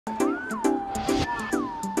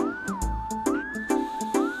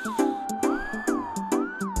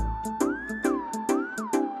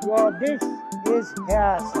Your dish is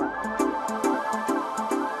here, sir.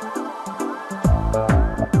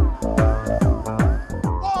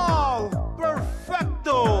 Oh,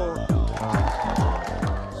 perfecto!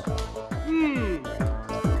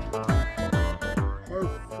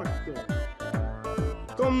 Perfecto.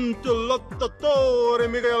 Come to Lottatore,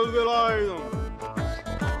 Miguel Velayno.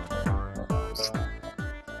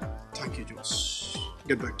 Thank you, Josh.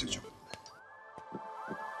 Get back to you.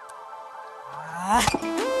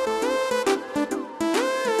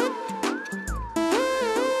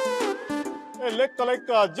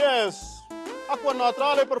 Lecca, Jess. Acqua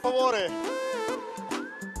naturale, per favore.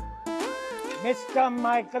 Mr.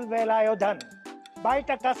 Michael Velayodhan. బయట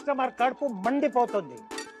customer కడుపు మండిపోతుంది.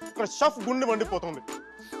 ఇక్కడ chef గుండె మండిపోతుంది.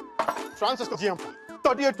 Francisco జియాంప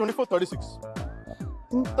 38, 24, 36.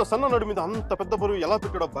 ఇంత సన్న నడు మీద అంత పెద్ద బరువు ఎలా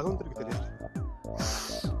పెట్టాడో భగవంతుడికి తెలియదు.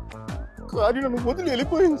 కానీ నన్ను వదిలి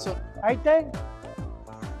వెళ్ళిపోయింది సార్. అయితే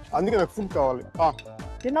అందుకే నాకు ఫుడ్ కావాలి.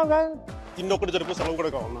 తిన్నావుగా? తిన్నొక్కటి జరిపే సెలవు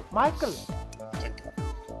కూడా కావాలి. మైకల్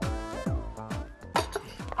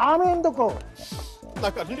ఆమె ఎందుకు?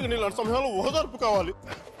 నాకు అన్నింటికి నీళ్ళ సమయంలో ఓదార్పు కావాలి.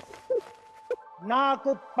 నాకు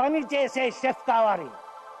పని చేసే షెఫ్ కావాలి.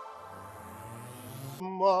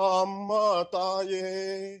 మా అమ్మ తాయే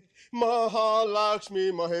మహాలక్ష్మి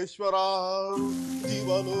మహేశ్వర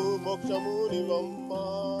జీవను మోక్షము నివమ్మ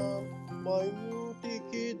మా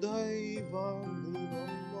ఇంటికి దైవం.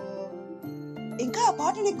 ఇంకా ఆ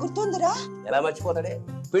పాట నీకు గుర్తుందిరా? ఎలా మర్చిపోతాడే?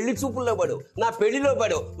 పెళ్లి చూపుల్లో పడు, నా పెళ్లిలో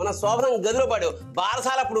పడు, మన శోభనం గదిలో పడు,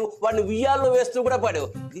 బారసాలప్పుడు వాడిని ఉయ్యాల్లో వేస్తూ కూడా పడు.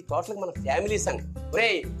 ఇది టోటల్ మన ఫ్యామిలీ సంగ్.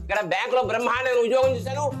 ఒరేయ్, ఇక్కడ బ్యాంక్ లో బ్రహ్మాండమైన ఉద్యోగం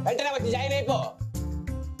చేశాను, వెంటనే వచ్చి జాయిన్ అయిపో.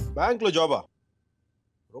 బ్యాంక్ లో జాబా?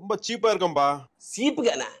 రొంబ చీపా ఇరుకంపా. చీప్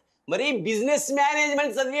గానా? మరి బిజినెస్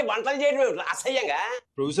మేనేజ్మెంట్ చదివి వంటలు చేయడం అసహ్యంగా.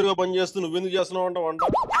 ప్రొఫెసర్ గా పని చేస్తూ నువ్వెందుకు చేస్తున్నావు అంట వంట?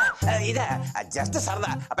 ఇదా జస్ట్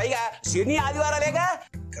సరదా. పైగా శని ఆదివారాలేగా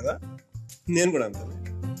కదా. నేను కూడా అంతే.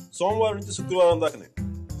 సోమవారం నుంచి శుక్రవారం దాకానే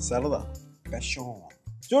సరదా.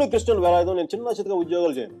 చూడు కృష్ణన్ వేలాయుధం, నేను చిన్న చిత్తగా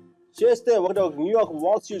ఉద్యోగాలు చేయను. చేస్తే ఒకటి New York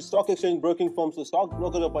wall street stock exchange broking firms stock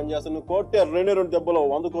broker గా పనిచేస్తాను. కోటే 2 దెబ్బలో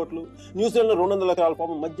 100 కోట్లు. న్యూజిలాండ్ లో 200 ఎకరాల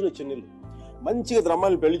పాపం మధ్యలో చెన్నీళ్ళు. మంచిగా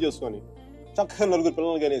అమ్మాయిని పెళ్లి చేసుకొని చక్కగా 4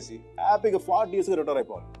 పిల్లలు కనేసి హ్యాపీగా 40 years గా రిటైర్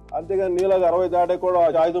అయిపోవాలి. అంతేగాని నీలాగా 60 దాటే కూడా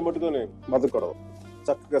ఆయుధం పట్టుకొని బతకూడదు.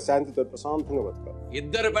 చక్కగా శాంతితో ప్రశాంతంగా బతకాలి.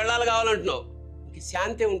 2 పెళ్ళాలు కావాలంటున్నావు,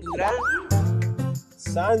 శాంతి ఉంటుందిరా?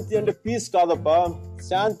 శాంతి అంటే పీస్ కాదప్పా.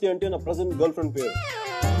 శాంతి అంటే నా ప్రెసెంట్ గర్ల్ ఫ్రెండ్ పేరు.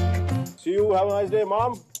 See you, have a nice day,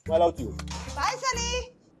 mom. I love you. Bye, Sunny.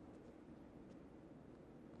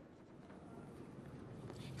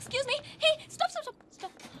 Excuse me. Hey, stop.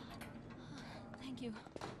 Thank you.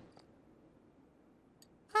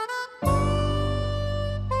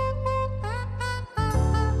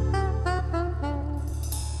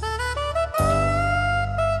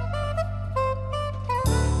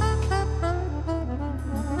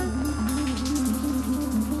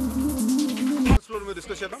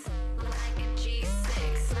 Discuss చేద్దాం.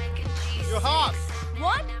 You're hot.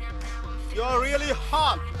 What? You're really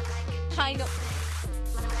hot. I know.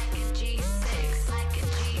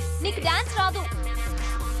 నీకు dance రాదు.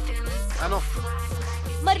 I know.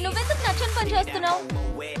 మరి నువ్వెందుకు నచ్చని పని చేస్తున్నావు?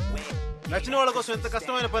 నచ్చిన వాళ్ళ కోసం ఎంత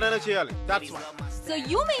కష్టమైన పనైనా చేయాలి. That's why. So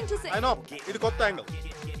you mean to say? I know. ఇది కొత్త angle.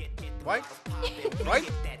 Right? Right?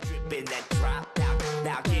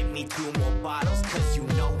 Now give me 2 more bottles, cause you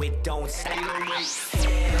know it don't stop.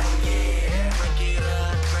 Hell yeah, drink it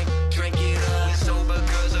up, drink it up. We sober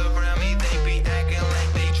girls around me, they be acting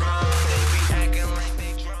like they drunk. They be acting like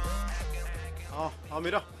they drunk.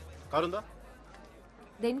 Meera కారుందా?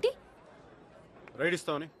 దేంటి? Ride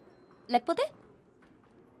ఇస్తావని? లేకపోతే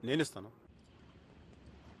నేను ఇస్తాను.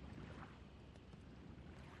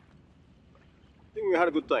 I think we had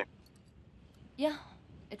a good time. Yeah,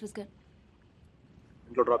 it was good.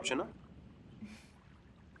 ఇంట్లో drop చేయనా?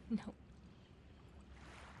 No.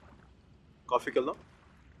 కాఫీకి వెళ్దాం?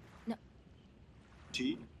 No. Tea?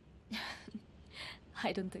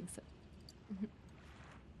 I don't think so.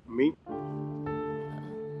 Me?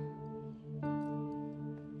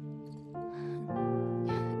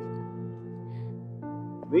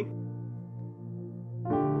 Me?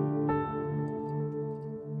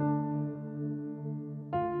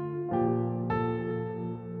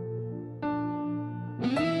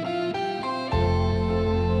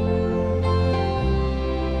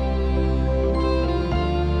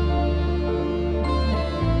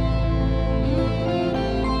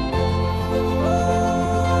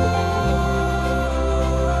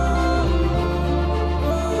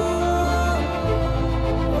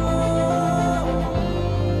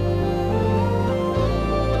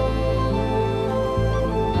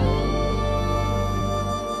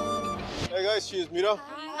 she's Mira.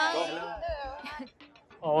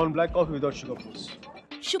 One black coffee without sugar, please.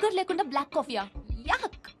 Sugar లేకుండా black కాఫీయా?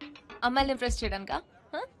 యాక్. అమ్మాయిని impress చేయడానికా?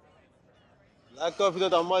 Black coffee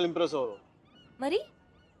that Amma will impress over. మరి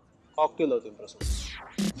Cocktail that impress over.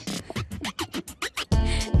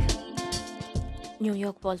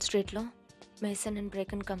 New York wall స్ట్రీట్లో mason and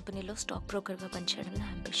broken కంపెనీలో stock బ్రోకర్గా పనిచేయడం నా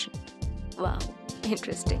ambition. Wow,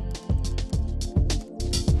 interesting.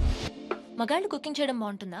 మగాళ్ళు cooking చేయడం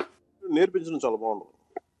బాగుంటుందా? నేర్పించడం చాలా బాగుంటుంది.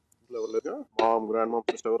 ఇంట్లో ఎవరు లేక ma'am grand mom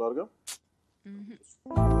sister ఎవరారుగా.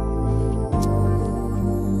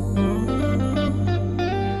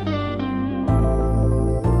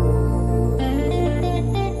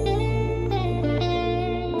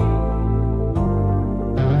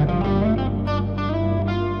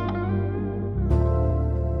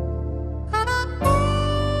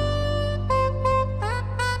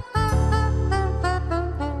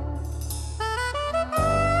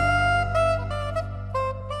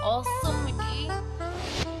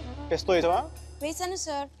 Pesto iswa? వేసాను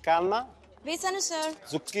సార్. Calma? వేసాను సార్.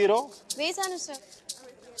 Zucchero? వేసాను సార్.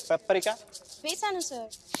 Paprika? వేసాను సార్.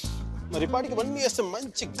 మరి ఇప్పటికి ఇవన్నీ వేస్తే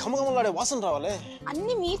మంచి ఘమఘమలాడే వాసన రావాలి.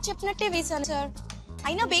 అన్ని మీరు చెప్పినట్టే వేసాను సార్,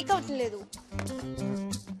 అయినా బేక్ అవ్వట్లేదు.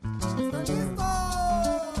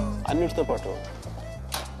 అన్నిటితో పాటు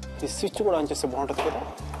ఈ స్విచ్ కూడా ఆన్ చేస్తే బాగుంటుంది కదా.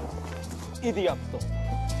 ఇది అర్థం.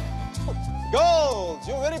 Girls,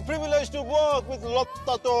 you're very privileged to work with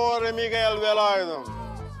Lottatore Miguel Velarde.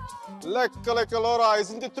 Lecca Laura,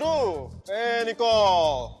 isn't it true? Hey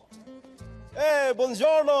Nicole. Hey,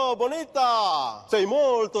 buongiorno, bonita. Sei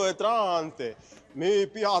molto attraente. Mi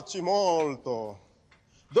piaci molto.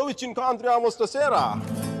 Dove ci incontriamo stasera?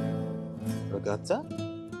 Ragazza?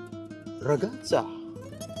 Ragazza?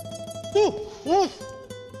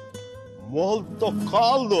 Molto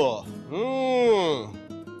caldo.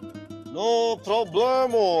 No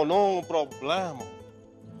problema, no problema.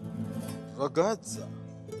 Ragazza,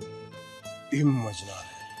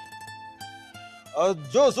 immaginare.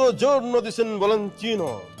 Aggioso giorno di San Valentino.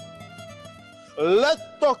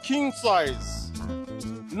 Letto king size.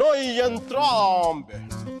 Noi entrambe.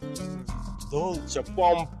 Dolce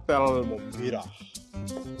pompelmo mira.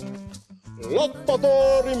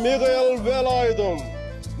 Lottatori Miguel Velarde.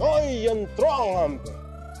 Noi entrambe.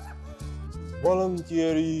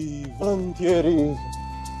 Volentieri, volentieri.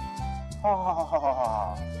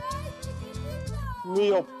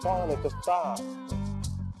 Mio pane tostato,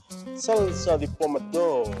 salsa di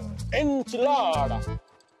pomodoro, enchilada,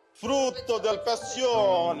 frutto del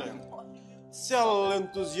passione. C'è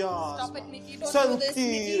l'entusiasmo,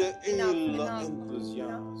 sentire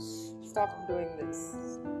l'entusiasmo. Stop doing this.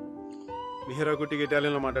 Mihira కుట్టికి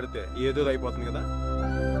ఇటాలియన్లో మాట్లాడితే ఏదో అయిపోతుంది కదా.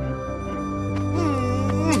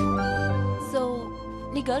 So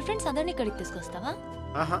నీ girl friends అందరినీ ఇక్కడికి తీసుకొస్తావా?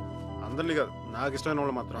 ఆహా, అందరినీ కాదు, నాకు ఇష్టమైన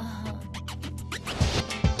వాళ్ళు మాత్రం.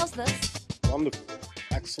 How's this? Wonderful,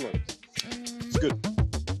 excellent, it's good.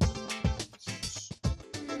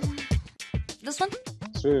 This one?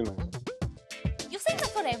 It's really nice. You say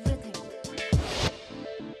that for everything.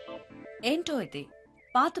 ఏంటో ఇది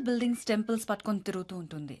పాత బిల్డింగ్స్ టెంపుల్స్ పట్టుకొని తిరుగుతూ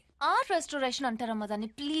ఉంటుంది. ఆర్ట్ రెస్టోరేషన్ అంటారమ్మా దాన్ని.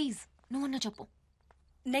 ప్లీజ్ నువ్వన్నా చెప్పు.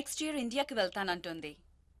 నెక్స్ట్ ఇయర్ ఇండియాకి వెళ్తానంటుంది.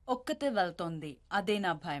 ఒక్కతే వెళ్తోంది, అదే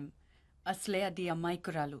నా భయం. అసలే అది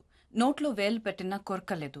అమ్మాయికురాలు, నోట్లో వేలు పెట్టినా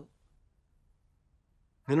కొరకలేదు.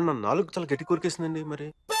 నేను నా నాలుగు చాలా గట్టి కోరికేసిందండి. మరి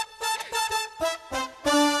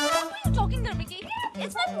Talking there, Mickey.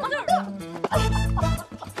 It's my mother.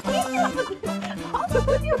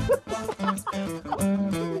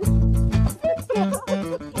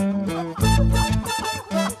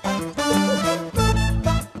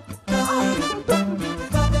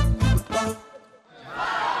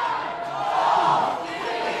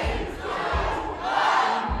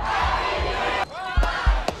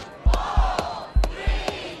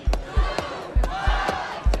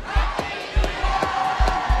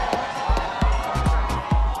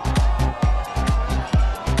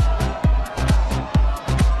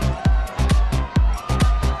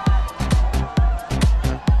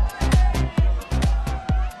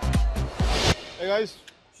 Hey guys,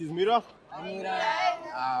 she's Mira. Mira,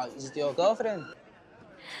 is it your girlfriend?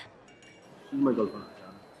 She's my girlfriend.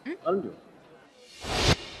 Aren't you?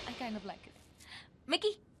 I kind of like it.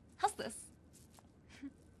 Mickey, how's this?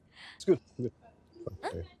 It's good. Good.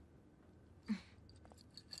 Okay.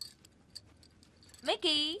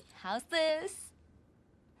 Mickey, how's this?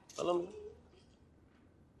 Hello.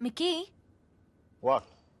 Mickey, What?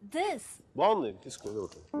 this. బాగుంది, తీసుకో.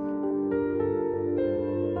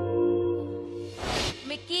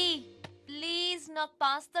 Mickey, please నాకు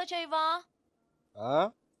pasta చేయవా?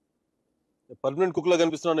 Permanent cook లా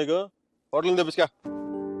కనిపిస్తున్నావు నీకు. Hotel తెప్పించుకా.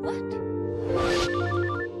 What?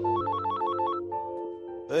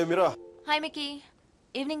 Hey, Mira. Hi Mickey.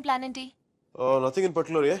 Evening plan ఏంటి? Nothing in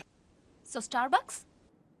particular, yeah? So Starbucks?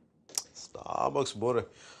 Starbucks, bore.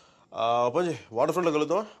 పంజి water ఫ్రంట్లో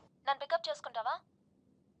కలుద్దామా? నన్ను pickup చేసుకుంటావా?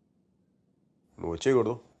 నువ్వు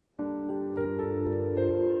వచ్చేయకూడదు.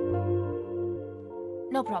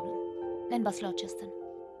 నో ప్రాబ్లం, నేను బస్లో వచ్చేస్తాను.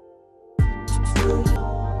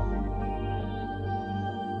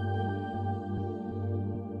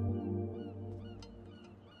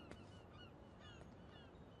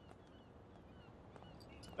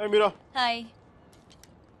 Hey, Mira. Hi.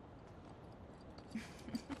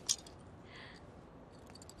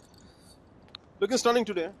 Looking stunning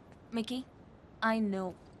today. Mickey, I know.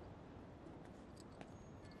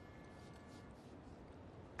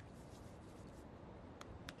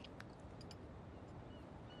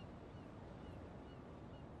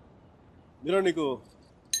 మీరా, నీకు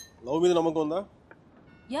లవ్ మీద నమ్మకం ఉందా?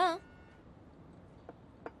 Yeah.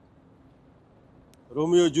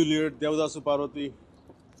 Romeo Juliet, Devadasu Parvati,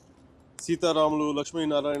 సీతారాములు,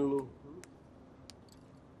 లక్ష్మీనారాయణులు.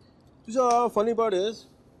 చూసా, ఫనీ పార్ట్ ఇస్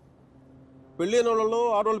పెళ్ళి అయిన వాళ్ళలో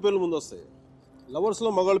ఆడవాళ్ళ పేర్లు ముందు వస్తాయి, లవర్స్లో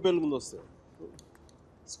మగాళ్ళ పేర్లు ముందు వస్తాయి.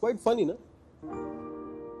 ఇట్స్ క్వైట్ ఫనీ నా?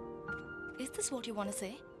 Is this what you want to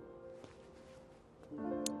say?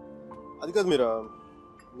 అది కాదు మీరా,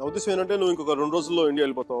 నా ఉద్దేశం ఏంటంటే నువ్వు ఇంకొక 2 రోజుల్లో ఇండియా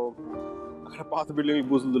వెళ్ళిపోతావు. అక్కడ పాత బిల్డింగ్లు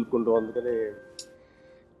బూజులు దులుపుకుంటావు. అందుకని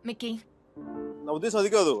మికీ, నా ఉద్దేశం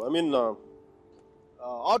అది కాదు. ఐ మీన్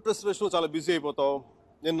ఆర్ట్ రెస్టరేషన్లో చాలా బిజీ అయిపోతావు.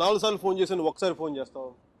 నేను 4 సార్లు ఫోన్ చేశాను, ఒకసారి ఫోన్ చేస్తావు.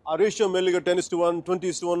 ఆ రేషియో మెల్లిగా 10:1,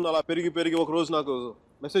 20:1 అలా పెరిగి ఒక రోజు నాకు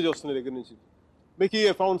మెసేజ్ వస్తుంది దగ్గర నుంచి, మీకు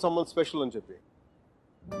ఐ ఫౌండ్ సమ్మన్ స్పెషల్ అని చెప్పి.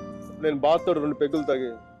 నేను బాత్తో 2 పెగ్గులు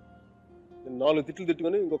తాగి నేను 4 తిట్లు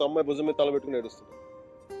తిట్టుకొని ఇంకొక అమ్మాయి భుజం మీద తల పెట్టుకుని ఏడుస్తున్నాను.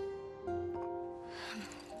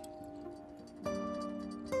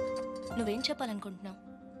 నువ్వేం చెప్పాలనుకుంటున్నావు?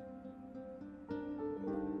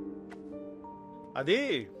 అది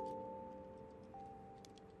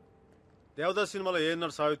దేవదాస్ సినిమాలో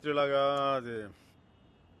ఏన్నారు సావిత్రి లాగా, అది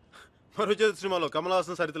మరుచేతి సినిమాలో కమల్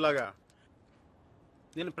హాసన్ సరితలాగా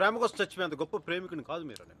నేను ప్రేమ కోసం చచ్చిపోయేంత గొప్ప ప్రేమికుని కాదు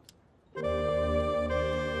మీరు. నేను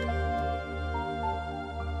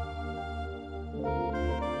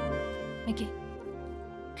మికీ,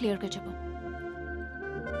 క్లియర్గా చెప్పు.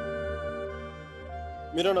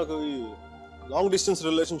 మీరా, నాకు ఈ లాంగ్ డిస్టెన్స్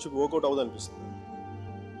రిలేషన్షిప్ వర్కౌట్ అవ్వదు అనిపిస్తుంది.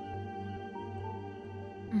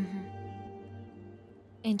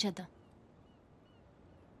 ఏం చేద్దాం?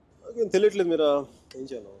 నాకేం తెలియట్లేదు మీరా, ఏం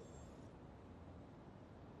చేయాలి?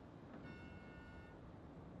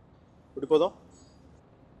 విడిపోదాం.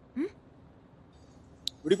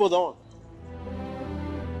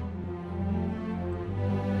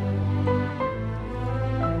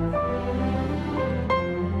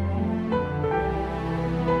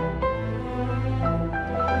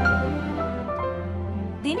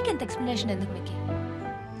 దీనికి ఎంత ఎక్స్ప్లెనేషన్ ఎందుకు మికీ?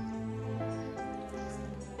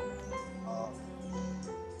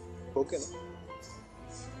 ఓకేనా?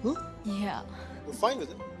 Yeah. You're fine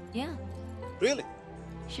with it? Yeah. Really?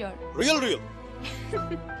 Sure. Real.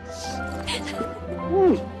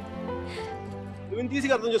 నువ్వు ఇంత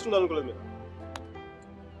ఈజీగా అర్థం చేసుకుంటాను అనుకోలేదు మీరు.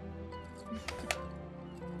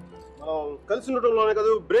 మనం కలిసి ఉండటంలోనే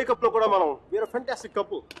కాదు, బ్రేకప్ లో కూడా మనం we are fantastic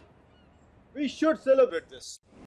couple. We should celebrate this.